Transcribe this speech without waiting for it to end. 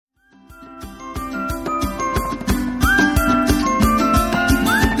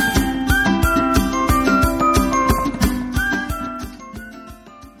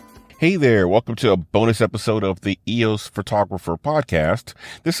Hey there, welcome to a bonus episode of the EOS Photographer Podcast.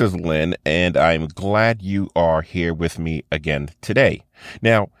 This is Lynn, and I'm glad you are here with me again today.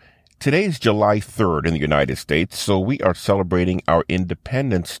 Now, today is July 3rd in the United States, so we are celebrating our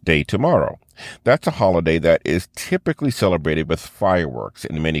Independence Day tomorrow. That's a holiday that is typically celebrated with fireworks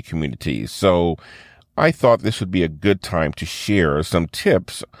in many communities, so I thought this would be a good time to share some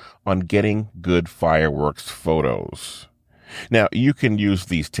tips on getting good fireworks photos. Now, you can use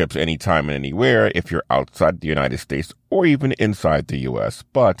these tips anytime and anywhere if you're outside the United States or even inside the U.S.,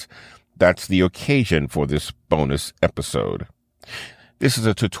 but that's the occasion for this bonus episode. This is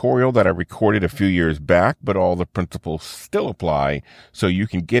a tutorial that I recorded a few years back, but all the principles still apply, so you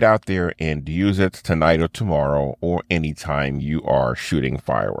can get out there and use it tonight or tomorrow or anytime you are shooting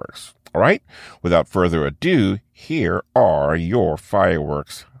fireworks. All right? Without further ado, here are your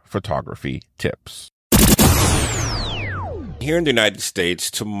fireworks photography tips. Here in the United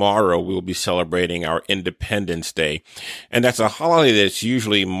States, tomorrow we'll be celebrating our Independence Day. And that's a holiday that's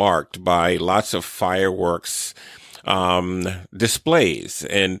usually marked by lots of fireworks displays.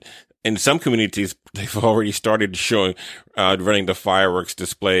 And in some communities, they've already started running the fireworks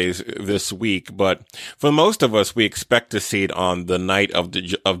displays this week. But for most of us, we expect to see it on the night of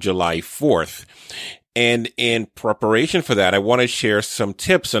July 4th. And in preparation for that, I want to share some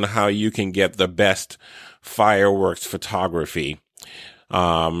tips on how you can get the best fireworks photography,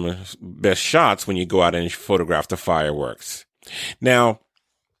 best shots when you go out and photograph the fireworks. Now,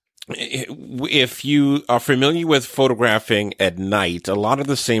 if you are familiar with photographing at night, a lot of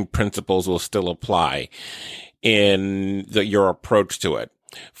the same principles will still apply in your approach to it.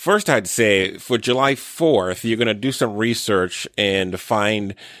 First, I'd say for July 4th, you're going to do some research and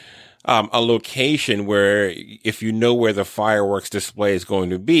find a location where, if you know where the fireworks display is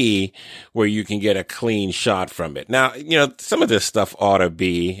going to be, where you can get a clean shot from it. Now, some of this stuff ought to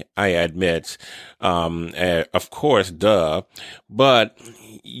be, I admit, of course, but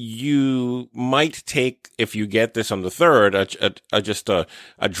you might take, if you get this on the 3rd, just a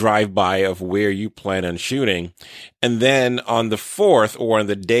drive-by of where you plan on shooting. And then on the 4th, or on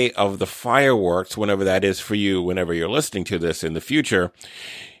the day of the fireworks, whenever that is for you, whenever you're listening to this in the future,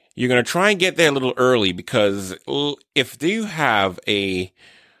 you're going to try and get there a little early, because if you have a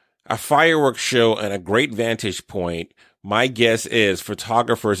fireworks show and a great vantage point, my guess is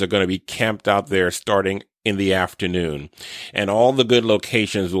photographers are going to be camped out there starting in the afternoon. And all the good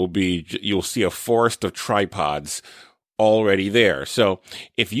locations you'll see a forest of tripods already there. So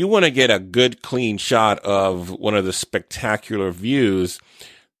if you want to get a good, clean shot of one of the spectacular views,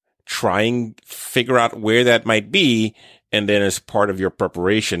 try and figure out where that might be. And then as part of your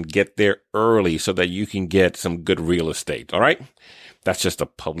preparation, get there early so that you can get some good real estate. All right. That's just a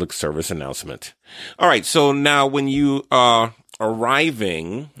public service announcement. All right. So now when you are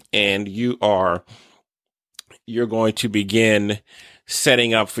arriving and you're going to begin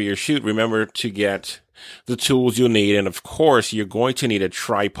setting up for your shoot, remember to get the tools you'll need. And of course, you're going to need a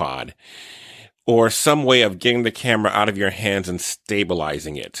tripod or some way of getting the camera out of your hands and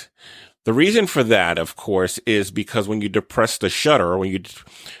stabilizing it. The reason for that, of course, is because when you press the shutter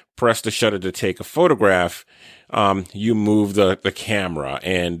to take a photograph, you move the camera,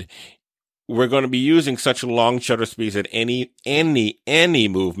 and we're going to be using such long shutter speeds that any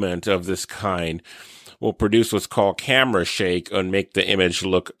movement of this kind will produce what's called camera shake and make the image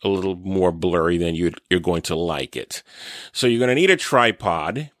look a little more blurry than you're going to like it. So you're going to need a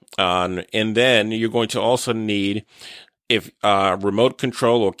tripod, and then you're going to also need remote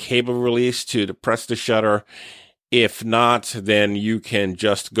control or cable release to press the shutter. If not, then you can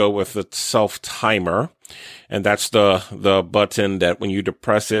just go with the self timer. And that's the button that when you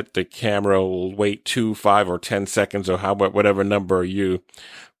depress it, the camera will wait 2, 5, or 10 seconds or whatever number you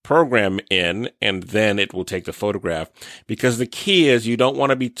program in, and then it will take the photograph. Because the key is you don't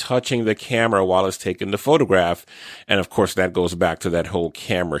want to be touching the camera while it's taking the photograph. And of course, that goes back to that whole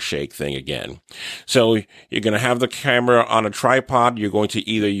camera shake thing again. So you're going to have the camera on a tripod. You're going to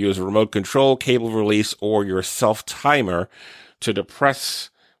either use a remote control, cable release, or your self timer to depress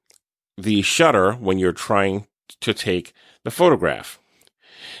the shutter when you're trying to take the photograph.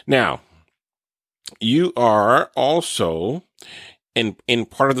 Now, you are also, in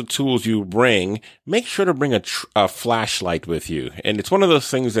part of the tools you bring, make sure to bring a flashlight with you. And it's one of those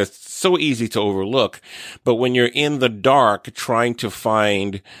things that's so easy to overlook. But when you're in the dark trying to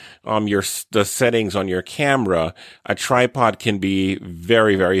find the settings on your camera, a tripod can be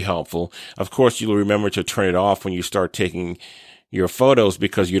very, very helpful. Of course, you'll remember to turn it off when you start taking your photos,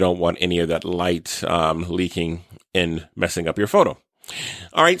 because you don't want any of that light leaking and messing up your photo.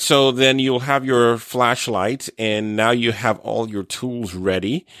 All right, so then you'll have your flashlight, and now you have all your tools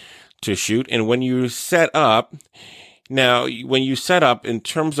ready to shoot. And when you set up, now, when you set up in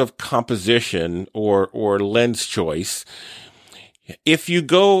terms of composition or lens choice, if you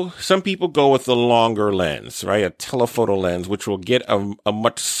go, some people go with the longer lens, right? A telephoto lens, which will get a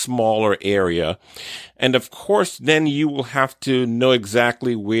much smaller area. And of course, then you will have to know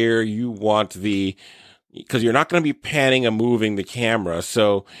exactly where you want because you're not going to be panning and moving the camera.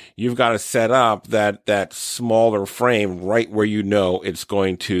 So you've got to set up that smaller frame right where you know it's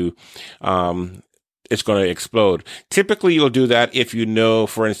going to explode. Typically, you'll do that if you know,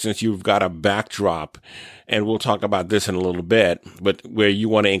 for instance, you've got a backdrop, and we'll talk about this in a little bit, but where you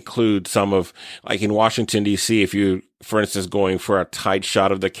want to include some of, like in Washington, D.C., if you, for instance, going for a tight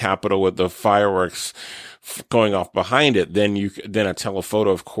shot of the Capitol with the fireworks going off behind it, then a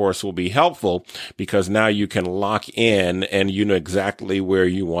telephoto, of course, will be helpful, because now you can lock in and you know exactly where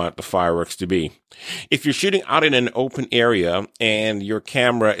you want the fireworks to be. If you're shooting out in an open area and your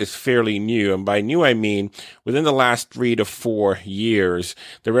camera is fairly new, and by new I mean within the last 3 to 4 years,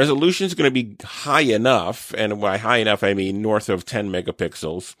 the resolution is going to be high enough, and by high enough I mean north of 10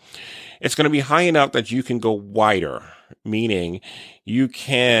 megapixels. It's going to be high enough that you can go wider, meaning you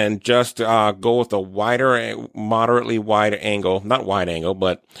can just go with a moderately wide angle, not wide angle,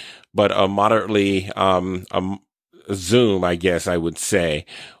 but a moderately zoom, I guess I would say,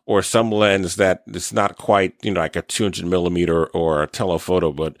 or some lens that is not quite, like a 200 millimeter or a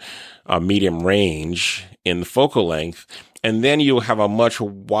telephoto, but a medium range in focal length. And then you'll have a much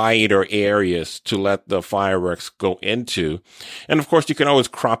wider areas to let the fireworks go into. And of course, you can always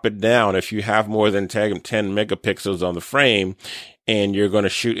crop it down if you have more than 10 megapixels on the frame and you're going to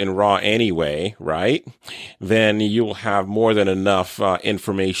shoot in RAW anyway, right? Then you'll have more than enough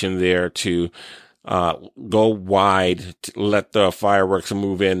information there to go wide, to let the fireworks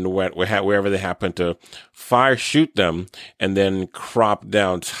move in wherever they happen to shoot them, and then crop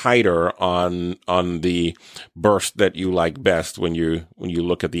down tighter on the burst that you like best when you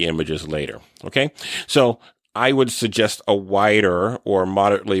look at the images later. Okay. So I would suggest a wider or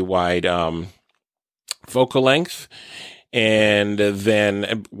moderately wide, focal length. And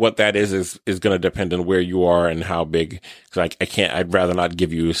then what that is going to depend on where you are and how big. Cause I'd rather not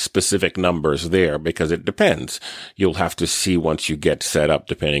give you specific numbers there because it depends. You'll have to see once you get set up,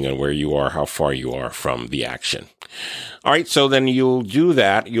 depending on where you are, how far you are from the action. All right. So then you'll do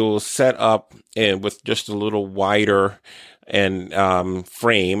that. You'll set up and with just a little wider and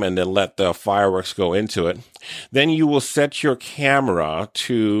frame, and then let the fireworks go into it. Then you will set your camera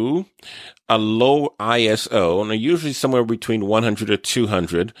to a low ISO, and usually somewhere between 100 to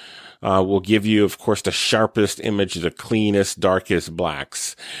 200 will give you, of course, the sharpest image, the cleanest, darkest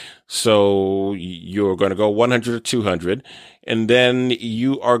blacks. So you're going to go 100 to 200, and then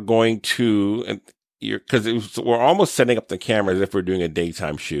you are going to, because we're almost setting up the camera as if we're doing a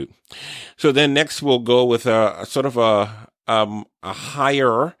daytime shoot. So then next we'll go with a sort of a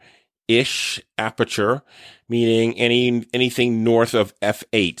higher-ish aperture, meaning anything north of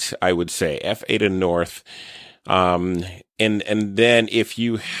f8, I would say, f8 and north. And then if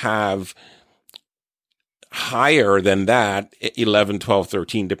you have higher than that, 11, 12,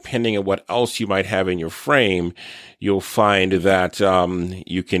 13, depending on what else you might have in your frame, you'll find that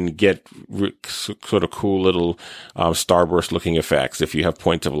you can get sort of cool little starburst looking effects if you have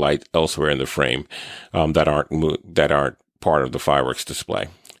points of light elsewhere in the frame that aren't part of the fireworks display.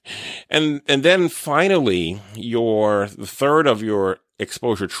 And then finally, the third of your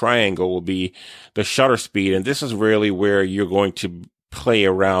exposure triangle will be the shutter speed, and this is really where you're going to play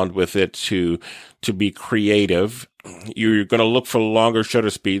around with it to be creative. You're going to look for longer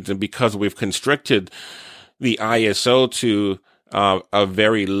shutter speeds, and because we've constricted the ISO to a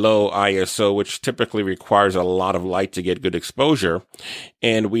very low ISO, which typically requires a lot of light to get good exposure,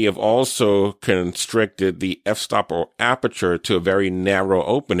 and we have also constricted the f-stop or aperture to a very narrow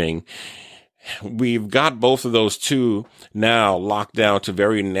opening. We've got both of those two now locked down to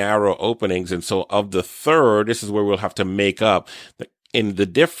very narrow openings, and so of the third, this is where we'll have to make up in the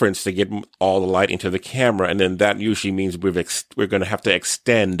difference to get all the light into the camera, and then that usually means we're going to have to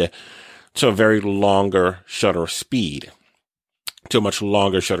extend to a very longer shutter speed. To a much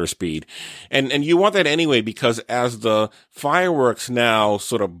longer shutter speed. And you want that anyway, because as the fireworks now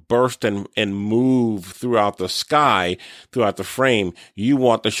sort of burst and move throughout the sky, throughout the frame, you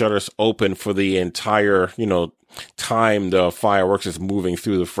want the shutters open for the entire, time the fireworks is moving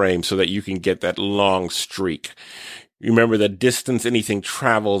through the frame so that you can get that long streak. Remember, the distance anything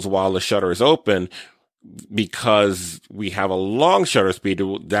travels while the shutter is open, because we have a long shutter speed,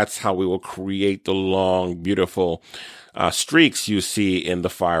 that's how we will create the long, beautiful streaks you see in the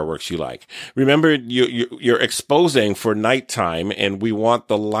fireworks you like. Remember, you're exposing for nighttime, and we want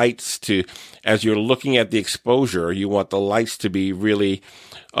the lights to, as you're looking at the exposure, you want the lights to be really,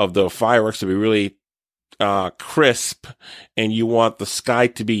 of the fireworks to be really crisp, and you want the sky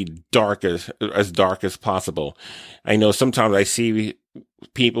to be as dark as possible. I know sometimes I see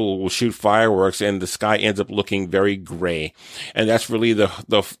people will shoot fireworks and the sky ends up looking very gray, and that's really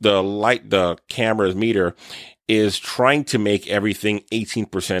the light. The camera's meter is trying to make everything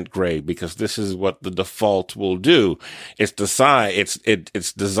 18% gray, because this is what the default will do. It's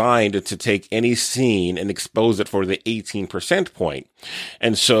designed to take any scene and expose it for the 18% point.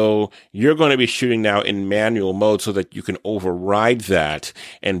 And so you're going to be shooting now in manual mode so that you can override that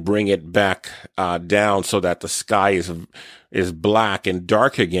and bring it back down so that the sky is black and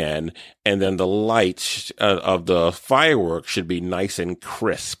dark again, and then the light of the fireworks should be nice and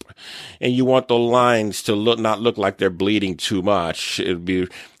crisp. And you want the lines to not look like they're bleeding too much.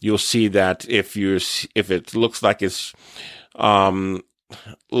 You'll see that if it looks like it's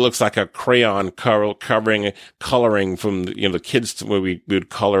looks like a crayon coloring from the kids where we would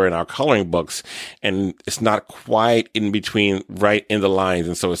color in our coloring books, and it's not quite in between, right in the lines,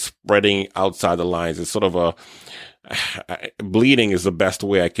 and so it's spreading outside the lines. It's sort of bleeding is the best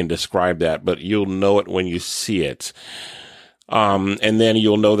way I can describe that, but you'll know it when you see it. And then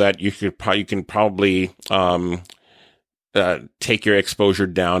you'll know that you can probably take your exposure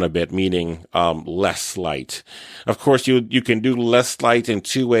down a bit, meaning less light. Of course, you can do less light in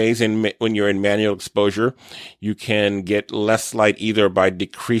two ways. When you're in manual exposure, you can get less light either by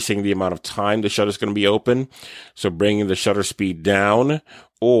decreasing the amount of time the shutter's going to be open, so bringing the shutter speed down,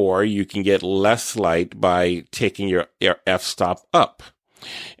 or you can get less light by taking your f-stop up.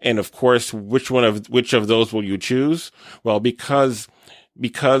 And of course, which of those will you choose? Well, because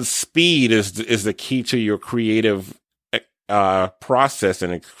speed is the key to your creative process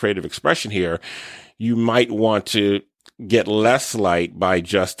and creative expression here, you might want to get less light by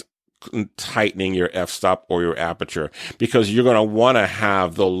just tightening your f-stop or your aperture, because you're going to want to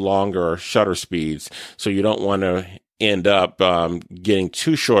have the longer shutter speeds. So you don't want to end up getting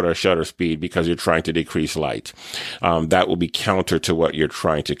too short a shutter speed because you're trying to decrease light. That will be counter to what you're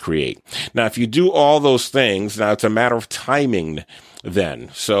trying to create. Now, if you do all those things, now it's a matter of timing then.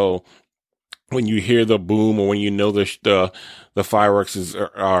 So when you hear the boom, or when you know the fireworks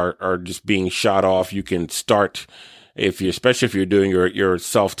are just being shot off, you can start. Especially if you're doing your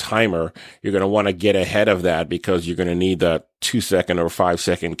self timer, you're going to want to get ahead of that, because you're going to need that 2-second or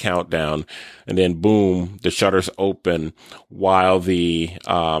 5-second countdown, and then boom, the shutters open while the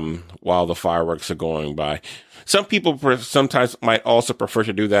fireworks are going by. Some people sometimes might also prefer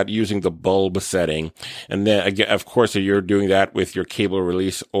to do that using the bulb setting, and then again, of course, if you're doing that with your cable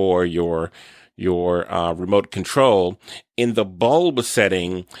release or your remote control, in the bulb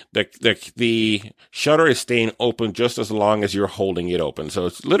setting, the shutter is staying open just as long as you're holding it open. So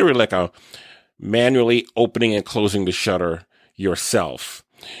it's literally like a manually opening and closing the shutter yourself.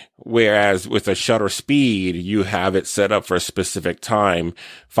 Whereas with a shutter speed, you have it set up for a specific time,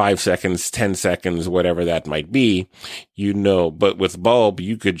 5 seconds, 10 seconds, whatever that might be, but with bulb,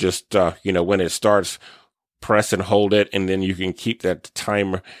 you could just, when it starts, press and hold it, and then you can keep that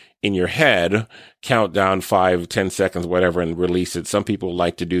timer in your head, count down 5, 10 seconds, whatever, and release it. Some people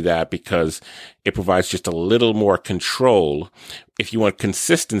like to do that because it provides just a little more control. If you want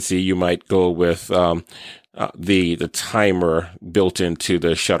consistency, you might go with the timer built into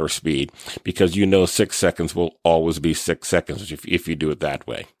the shutter speed, because 6 seconds will always be 6 seconds if you do it that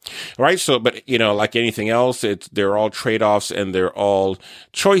way. All right. So, but like anything else, they're all trade-offs and they're all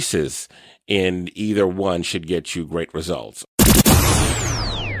choices, and either one should get you great results.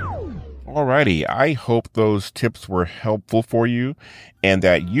 Alrighty, I hope those tips were helpful for you, and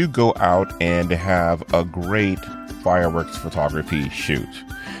that you go out and have a great fireworks photography shoot.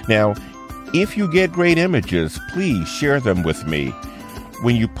 Now, if you get great images, please share them with me.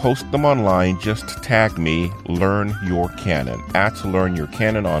 When you post them online, just tag me, Learn Your Canon,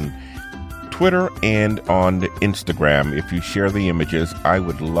 @LearnYourCanon on Twitter and on Instagram. If you share the images, I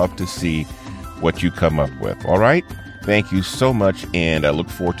would love to see what you come up with. All right? Thank you so much, and I look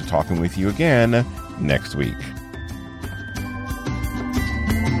forward to talking with you again next week.